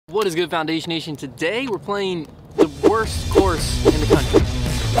What is good, Foundation Nation? Today we're playing the worst course in the country.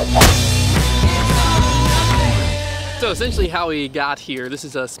 So essentially how we got here, this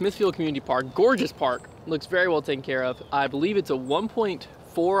is a Smithfield Community Park, gorgeous park, looks very well taken care of. I believe it's a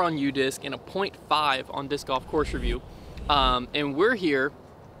 1.4 on UDisc and a 0.5 on Disc Golf Course Review. And we're here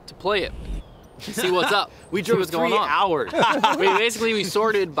to play it. See what's up. We drove 3 hours. we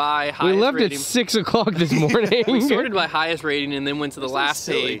sorted by highest rating. We left at 6 o'clock this morning. We sorted by highest rating and then went to the last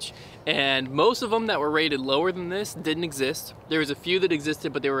page. And most of them that were rated lower than this didn't exist. There was a few that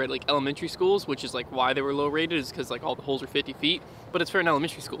existed, but they were at like elementary schools, which is like why they were low rated, is because like all the holes are 50 feet. But it's for an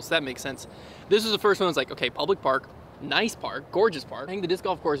elementary school, so that makes sense. This was the first one. It's like, okay, public park, nice park, gorgeous park. I think the disc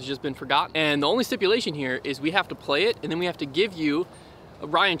golf course has just been forgotten. And the only stipulation here is we have to play it, and then we have to give you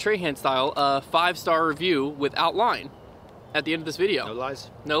Ryan Trahan style, a 5-star review without line at the end of this video. No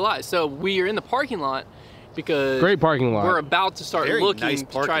lies. No lies. So we are in the parking lot because great parking lot. We're about to start looking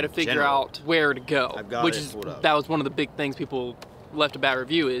to try to figure out where to go. That was one of the big things people left a bad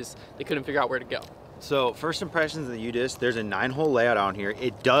review, is they couldn't figure out where to go. So first impressions of the UDisc, there's a 9-hole layout on here.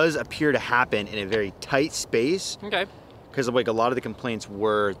 It does appear to happen in a very tight space. Okay. Because like a lot of the complaints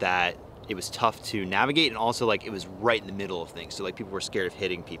were that it was tough to navigate, and also like it was right in the middle of things, so like people were scared of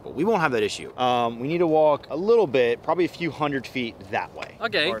hitting people. We won't have that issue. We need to walk a little bit, probably a few 100 feet that way.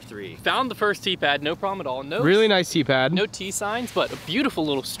 Okay. Par 3. Found the first tee pad, no problem at all. No, really nice tee pad. No tee signs, but a beautiful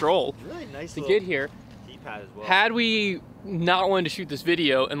little stroll. Really nice to get here. Tee pad as well. Had we not wanted to shoot this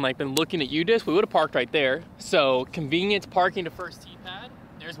video and like been looking at UDisc, we would have parked right there. So convenient parking to first tee pad.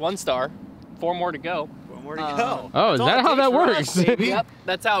 There's 1 star, 4 more to go. Where to go? Oh, is that how that works? Yep,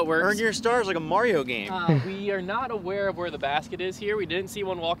 that's how it works. Earn your stars like a Mario game. We are not aware of where the basket is here. We didn't see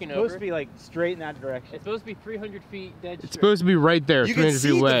one walking over. It's supposed to be like straight in that direction. It's supposed to be 300 feet dead straight. It's supposed to be right there, 300 feet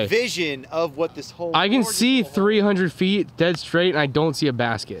away. You can see the vision of what this whole... I can see 300 feet dead straight, and I don't see a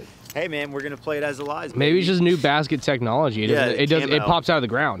basket. Hey man, we're gonna play it as it lies. Maybe it's just new basket technology. It pops out of the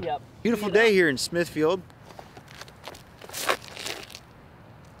ground. Yep. Beautiful day here in Smithfield.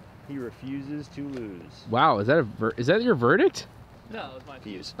 He refuses to lose. Wow, is that your verdict? No, it's my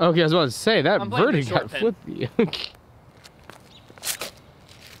views. Okay, I was about to say that verdict got flippy. Dude,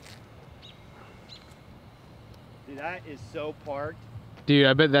 that is so parked. Dude,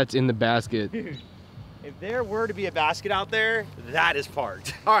 I bet that's in the basket. Dude, if there were to be a basket out there, that is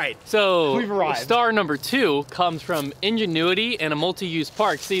parked. All right, so we've arrived. Star number 2 comes from ingenuity and a multi-use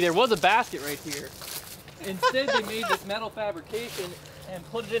park. See, there was a basket right here. Instead, they made this metal fabrication and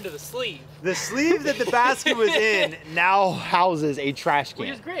put it into the sleeve. The sleeve that the basket was in now houses a trash can. Which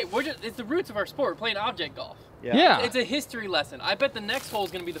is great. It's the roots of our sport. We're playing object golf. Yeah. It's a history lesson. I bet the next hole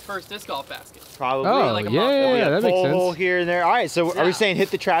is going to be the first disc golf basket. Probably. Oh, like yeah, that makes sense. Hole here and there. All right, so are we saying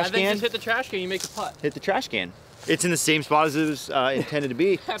hit the trash can? I think just hit the trash can, you make a putt. Hit the trash can. It's in the same spot as it was intended to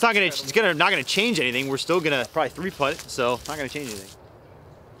be. It's not gonna change anything. We're still gonna probably 3-putt it, so it's not gonna change anything.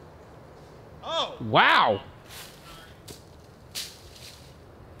 Oh! Wow!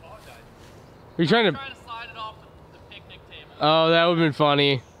 Are you trying to slide it off the picnic table? Oh, that would have been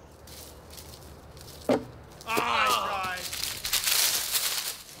funny.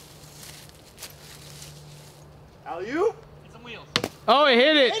 Alley-oop? Get some wheels. Oh, it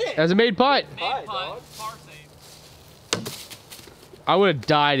hit it! As a made putt. Made putt, par save. I would have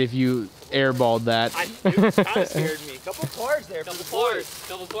died if you airballed that. It kind of scared me. Couple pars there for the boys.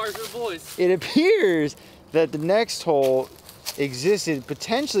 Couple pars for the boys. It appears that the next hole existed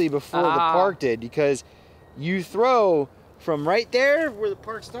potentially before the park did, because you throw from right there where the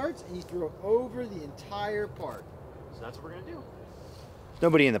park starts and you throw over the entire park. So that's what we're gonna do.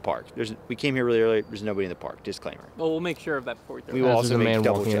 Nobody in the park. We came here really early. There's nobody in the park. Disclaimer. Well, we'll make sure of that before we throw. We will also make man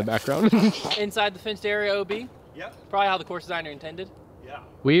double walking check. in the background. Inside the fenced area OB. Yep. Probably how the course designer intended. Yeah.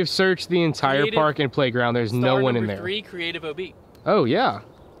 We've searched the entire park and playground. There's no one in there. Star number 3, creative OB. Oh yeah.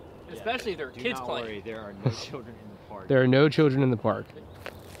 Especially if there are kids playing. Worry, there are no children in the park. There are no children in the park.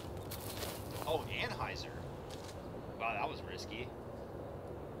 Oh, Anheuser. Wow, that was risky.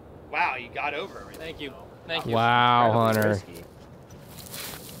 Wow, you got over everything. Thank you. Thank you. Wow, Hunter. Risky.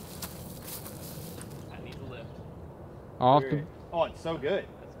 I need the lift. Off the... Oh, it's so good.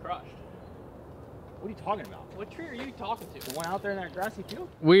 That's crushed. What are you talking about? What tree are you talking to? The one out there in that grassy field?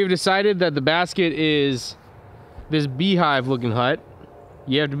 We've decided that the basket is this beehive looking hut.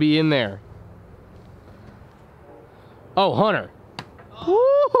 You have to be in there. Oh, Hunter.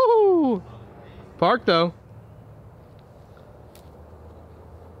 Woohoo! Park though.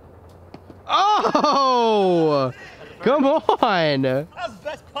 Oh! Come on! That was the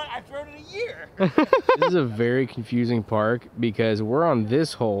best putt I've thrown in a year. This is a very confusing park because we're on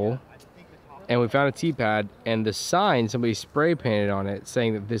this hole and we found a tee pad, and the sign, somebody spray painted on it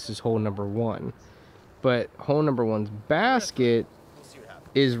saying that this is hole number 1. But hole number 1's basket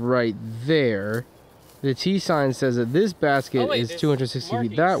is right there. The tee sign says that this basket is 260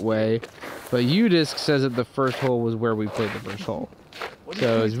 feet that way, but UDisc says that the first hole was where we played the first hole.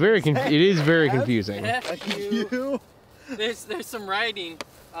 So it's very it is very confusing. There's some writing.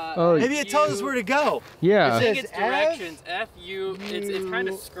 Maybe it tells us where to go. Yeah. I think it's directions. F-U. It's kind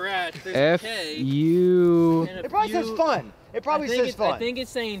of scratched. There's F-U. It probably says fun. It probably says fun. I think it's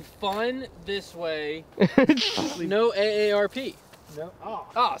saying fun this way. No AARP. No.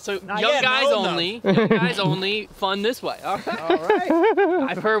 Oh, so young guys only. Young guys only. Fun this way. All right. All right.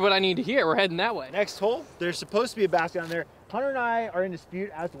 I've heard what I need to hear. We're heading that way. Next hole, there's supposed to be a basket on there. Hunter and I are in dispute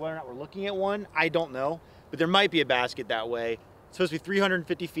as to whether or not we're looking at one. I don't know, but there might be a basket that way. It's supposed to be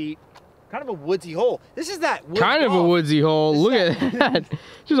 350 feet. Kind of a woodsy hole. This is that woods kind of a woodsy hole. Look at that.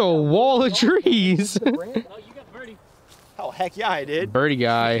 Just a wall of trees. Oh, you got birdie. Oh, heck yeah, I did. Birdie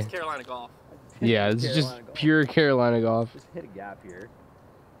guy. It's Carolina golf. Yeah, it's just pure Carolina golf. Just hit a gap here.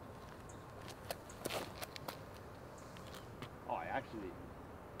 Oh, I actually...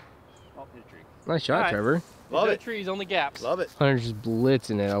 Oh, hit a tree. Nice shot, Trevor. Love no it. trees, only gaps. Love it. Hunter's just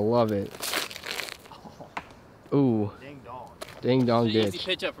blitzing it. I love it. Ooh. Ding dong. Ding dong Easy ditch.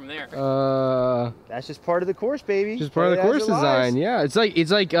 pitch up from there. That's just part of the course, baby. Just part of the course design. Yeah, it's like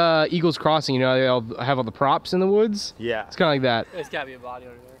Eagles Crossing. You know, they all have all the props in the woods. Yeah. It's kind of like that. There's gotta be a body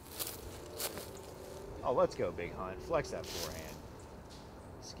under there. Oh, let's go, Big Hunt. Flex that forehand.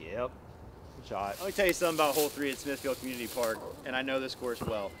 Skip. Good shot. Let me tell you something about hole 3 at Smithfield Community Park, and I know this course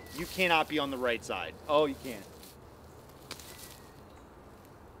well. You cannot be on the right side. Oh, you can't.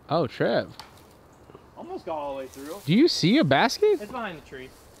 Oh, Trev. Almost got all the way through. Do you see a basket? It's behind the tree.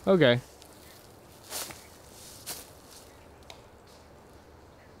 Okay.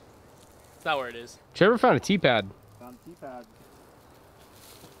 It's not where it is. Trevor found a tee pad. Found the tee pad.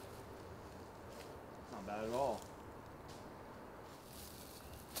 Not bad at all.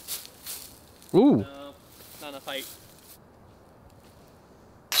 Ooh. No, not enough height.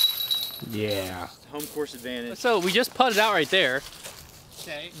 Yeah. Home course advantage. So we just putted out right there.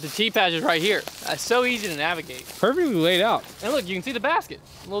 Okay. The tee pad is right here. It's so easy to navigate. Perfectly laid out. And look, you can see the basket.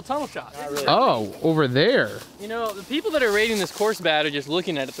 A little tunnel shot. Really. Oh, over there. You know, the people that are rating this course bad are just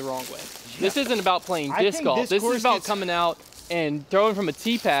looking at it the wrong way. This isn't about playing disc golf. This is about coming out and throwing from a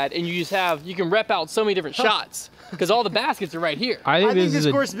tee pad, and you can rep out so many different shots because all the baskets are right here. I think this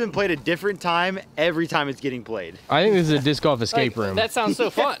course has been played a different time every time it's getting played. I think this is a disc golf escape room. That sounds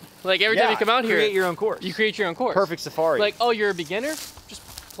so fun. Like every time you come out here, create your own course. You create your own course. Perfect safari. Like, oh, you're a beginner? Just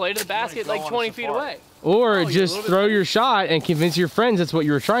play to the basket like 20 feet away. Or just throw your shot and convince your friends that's what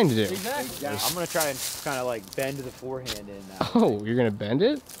you were trying to do. Exactly. Yeah, I'm gonna try and kind of like bend the forehand in now. Oh, you're gonna bend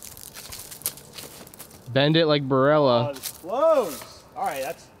it? Bend it like Barella. Oh, it's close. All right,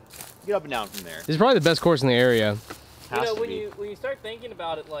 that's get up and down from there. This is probably the best course in the area. You know, when you start thinking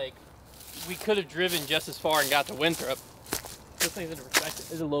about it, like we could have driven just as far and got to Winthrop. This thing's into perspective.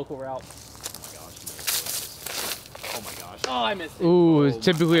 It's a local route. Oh my gosh. Oh, I missed it. Ooh, it's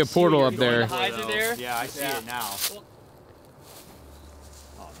typically a portal up there. The highs are there. Yeah, I see it now. Well,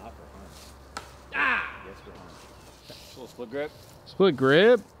 Oh, not for Hunt. ah! Yes, for Hunt. Little split grip. Split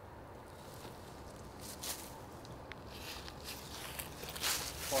grip.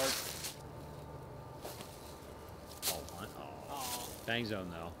 Hard. Oh, Hunt. Oh, Bang zone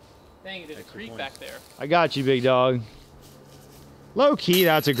though. dang, there's a creek back there. I got you, big dog. Low key,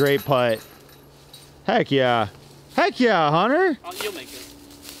 that's a great putt. Heck yeah. Heck yeah, Hunter. Oh, you'll make it.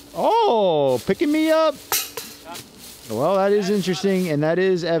 Oh, picking me up. Well, that is interesting, and that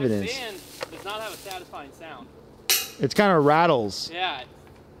is evidence. This band does not have a satisfying sound. It's kind of rattles. Yeah.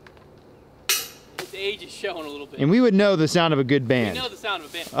 Its age is showing a little bit. And we would know the sound of a good We band. know the sound of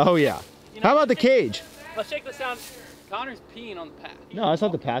a band. Oh, yeah. You know, How about the let's check- cage? Let's check the sound. Connor's peeing on the pad. No, that's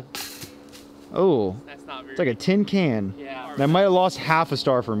not the path. Oh, That's not very it's like a tin can. Yeah. That might have lost half a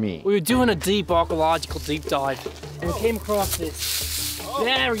star for me. We were doing a deep archaeological deep dive and we came across this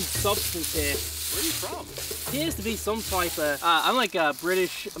buried substance here. Where are you from? Appears to be some type of. I'm like a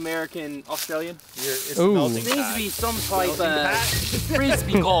British, American, Australian. It's Ooh. melting Seems to pad. be some type of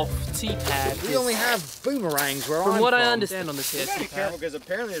frisbee golf tee pad. We only have boomerangs where From I'm what from. I understand on this We here gotta tee be careful pad. because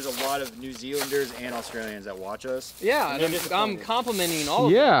apparently there's a lot of New Zealanders and Australians that watch us. Yeah, They're and I'm disappointed. complimenting all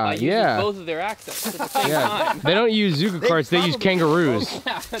of Yeah, them by using yeah. both of their accents at the same Yeah. time. They don't use Zuka carts, they use kangaroos.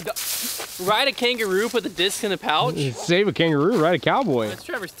 Yeah, ride a kangaroo, put the disc in the pouch. Save a kangaroo, ride a cowboy. That's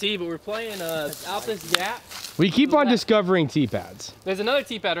Trevor's tee, but we're playing out this gap. We keep on discovering tee pads. There's another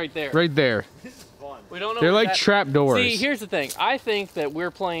tee pad right there. Right there. This is fun. We don't know. They're like trap doors. See, here's the thing. I think that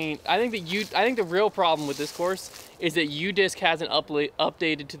we're playing. I think the real problem with this course is that UDisc hasn't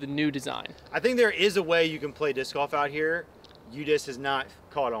updated to the new design. I think there is a way you can play disc golf out here. UDisc has not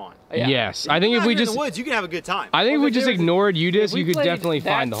caught on. Yeah. Yes, I think if we just in the woods, you can have a good time. I think if we just ignored UDisc, If we you could played definitely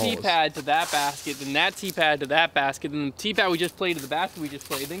find the that holes. T-pad to that basket, then that T-pad to that basket, then the T-pad we just played to the basket we just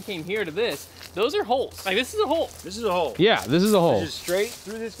played, then came here to this. Those are holes. Like, this is a hole. This is a hole. Yeah, this is a hole. Just straight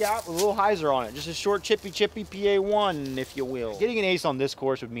through this gap with a little hyzer on it. Just a short chippy PA1, if you will. Getting an ace on this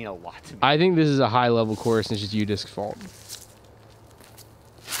course would mean a lot to me. I think this is a high level course and it's just UDisc's fault.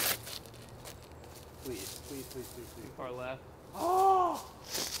 Please. Far left. Oh!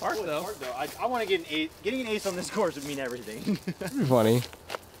 Park though. I want to get an ace. Getting an ace on this course would mean everything. That'd be funny.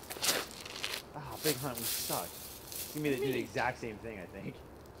 Big Hunt, we suck. Give me to do the exact same thing, I think.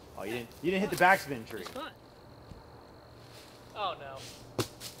 Oh, you didn't hit the backspin tree. Oh no.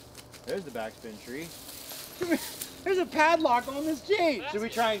 There's the backspin tree. There's a padlock on this gate. Should we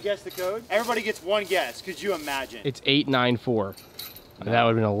try and guess the code? Everybody gets one guess. Could you imagine? It's 894. That would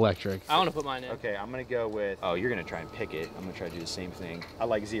have been electric. I want to put mine in. Okay, I'm gonna go with. Oh, you're gonna try and pick it. I'm gonna try to do the same thing. I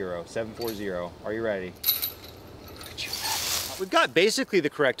like 740. Are you ready? We've got basically the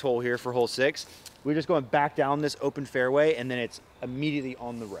correct hole here for hole 6. We're just going back down this open fairway, and then it's immediately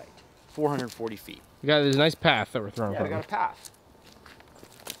on the right, 440 feet. We got this nice path that we're throwing. Yeah, we got a path.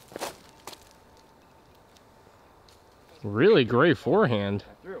 Really great forehand.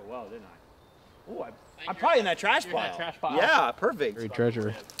 I threw it well, didn't I? Oh, I'm probably in that trash You're in pile. that trash pile. Yeah, perfect. Great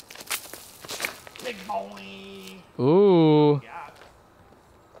treasure. Big boy. Ooh.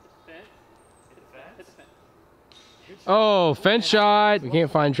 Oh, fence shot. We can't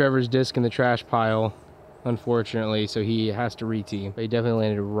find Trevor's disc in the trash pile, unfortunately, so he has to re-tee. But he definitely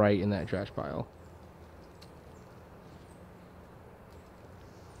landed right in that trash pile.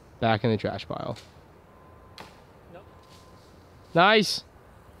 Back in the trash pile. Nope. Nice.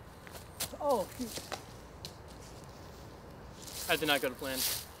 Oh, shoot. I did not go to plan.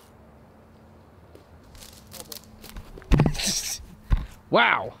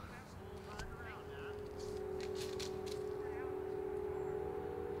 Wow.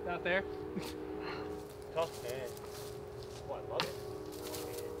 Out there. Tough man. Oh, I love it.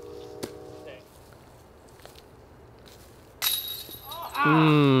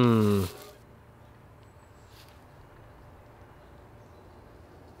 Mmm.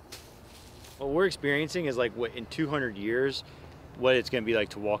 What we're experiencing is like what in 200 years, what it's gonna be like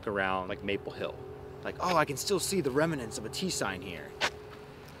to walk around like Maple Hill. Like, oh, I can still see the remnants of a T sign here.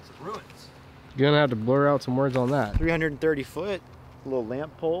 It's ruins. You're gonna have to blur out some words on that. 330 foot, a little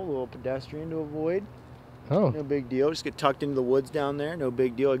lamp pole, a little pedestrian to avoid. Oh. No big deal. Just get tucked into the woods down there. No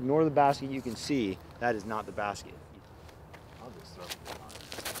big deal. Ignore the basket you can see. That is not the basket. I'll just throw it.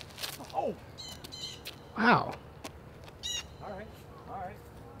 Oh. Wow. All right.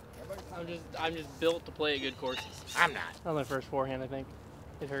 I'm just built to play at good courses. I'm not. On my first forehand, I think.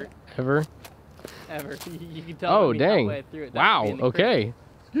 It hurt. Ever? Ever. You can tell. Oh, when you dang. halfway through it. That Wow. would be in the Okay.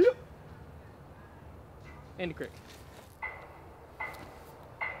 creek. In the creek.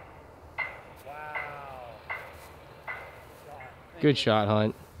 Good shot,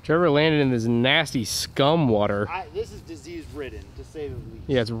 Hunt. Trevor landed in this nasty scum water. This is disease ridden, to say the least.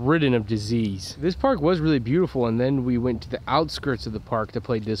 Yeah, it's ridden of disease. This park was really beautiful, and then we went to the outskirts of the park to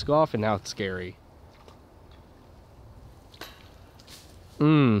play disc golf, and now it's scary.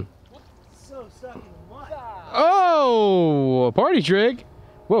 Mmm. So stuck in the mud. Oh, a party trick.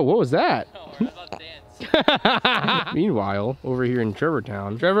 Whoa, what was that? Oh, I thought dance. Meanwhile, over here in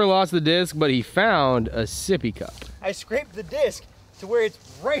Trevortown, Trevor lost the disc, but he found a sippy cup. I scraped the disc to where it's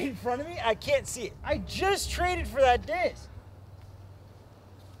right in front of me. I can't see it. I just traded for that disc.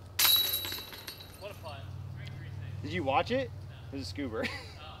 What a putt. Did you watch it? It was a scuba.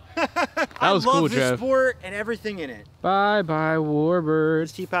 That was cool, I love this Trev. sport and everything in it. Bye bye, Does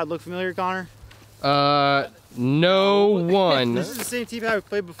Warbird. T-pad look familiar, Connor? No one. This is the same T-pad we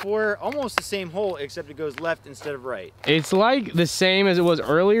played before. Almost the same hole, except it goes left instead of right. It's like the same as it was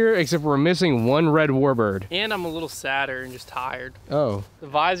earlier, except we're missing one red Warbird. And I'm a little sadder and just tired. Oh. The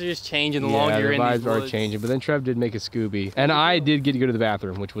vibes are just changing the Yeah, longer the you're in these vibes are woods. changing, but then Trev did make a Scooby. And I did get to go to the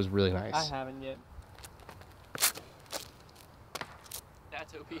bathroom, which was really I nice. haven't yet.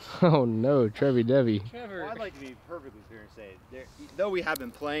 That's OP. Oh no, Trevi Devi. Trevor. Well, I'd like to be perfectly clear and say, though we have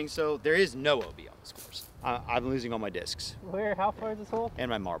been playing so, there is no OB on this course. I'm losing all my discs Where? How far is this hole? and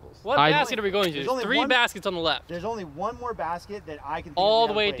my marbles. What basket are we going to? There's There's only 3 one- baskets on the left. There's only one more basket that I can think All of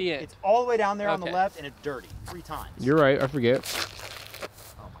the we way haven't at the played. end. It's all the way down there on the Okay. left, and it's dirty 3 times. You're right, I forget.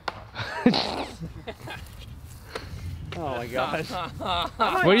 Oh my gosh.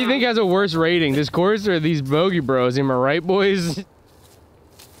 What do you think has a worse rating, this course or these bogey bros? Am I right, boys?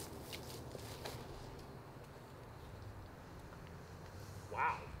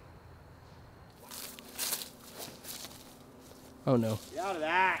 Wow. Oh no. Get out of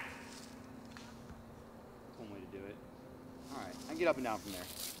that. That's one way to do it. All right, I can get up and down from there.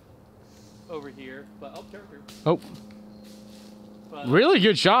 Over here, but oh, turn through. Oh, But, really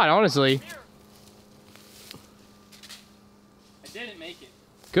good shot, honestly. I didn't make it.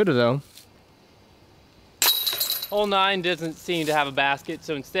 Good though. Hole 9 doesn't seem to have a basket,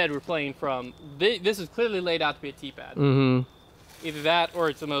 so instead we're playing from. This is clearly laid out to be a tee pad. Mm-hmm. Either that or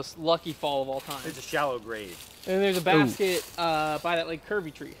it's the most lucky fall of all time. It's a shallow grade. And there's a basket by that like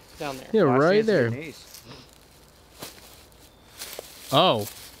Kirby tree down there. Yeah, Last right chance to there. get an ace. Oh,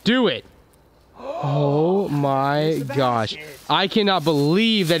 do it. Oh my gosh. I cannot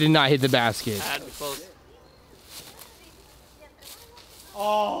believe that did not hit the basket. I had to be close.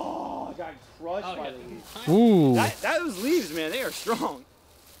 Oh, I got crushed Oh, by yeah. the leaves. Ooh. Those leaves, man, they are strong.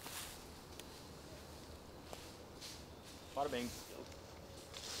 Bada bing.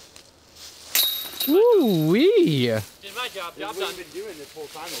 Ooh-wee. Did my job. Job done. Been doing this whole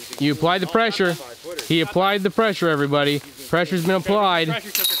time. You applied the pressure. He applied the pressure, everybody. Pressure's been applied.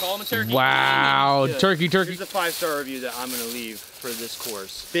 Pressure cooker, call him a turkey. Wow. Turkey. Here's a 5-star review that I'm going to leave for this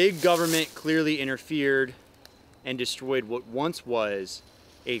course. Big government clearly interfered and destroyed what once was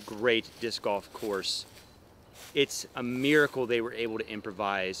a great disc golf course. It's a miracle they were able to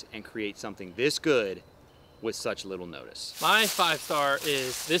improvise and create something this good with such little notice. My 5-star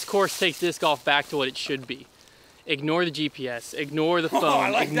is this course takes disc golf back to what it should be. Ignore the GPS, ignore the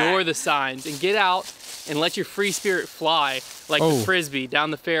phone, ignore the signs, and get out and let your free spirit fly like the Frisbee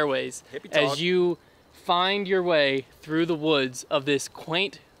down the fairways as you find your way through the woods of this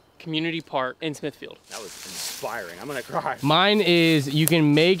quaint community park in Smithfield. That was inspiring. I'm gonna cry. Mine is you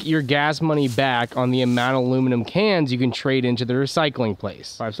can make your gas money back on the amount of aluminum cans you can trade into the recycling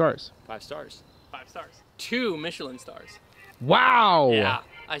place. 5 stars. 5 stars. 5 stars. 2 Michelin stars. Wow. Yeah,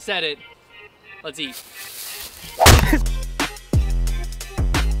 I said it. Let's eat.